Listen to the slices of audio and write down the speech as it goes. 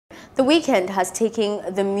The Weeknd has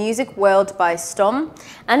taken the music world by storm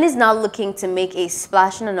and is now looking to make a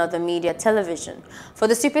splash in another media, television. For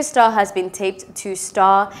the superstar has been taped to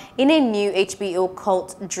star in a new HBO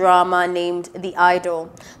cult drama named The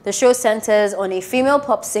Idol. The show centers on a female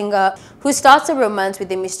pop singer who starts a romance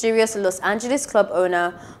with a mysterious Los Angeles club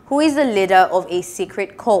owner who is the leader of a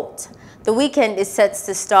secret cult. The Weeknd is set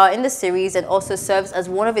to star in the series and also serves as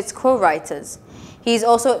one of its co-writers. He is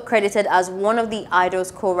also credited as one of the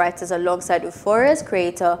Idol's co-writers alongside Euphoria's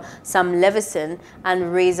creator Sam Levinson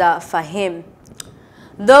and Reza Fahim.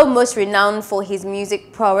 Though most renowned for his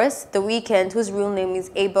music prowess, The Weeknd, whose real name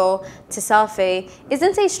is Abel Tesfaye,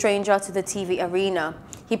 isn't a stranger to the TV arena.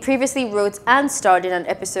 He previously wrote and starred in an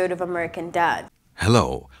episode of American Dad.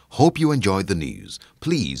 Hello, hope you enjoyed the news.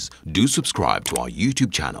 Please do subscribe to our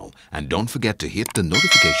YouTube channel and don't forget to hit the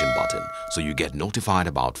notification button so you get notified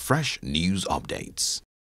about fresh news updates.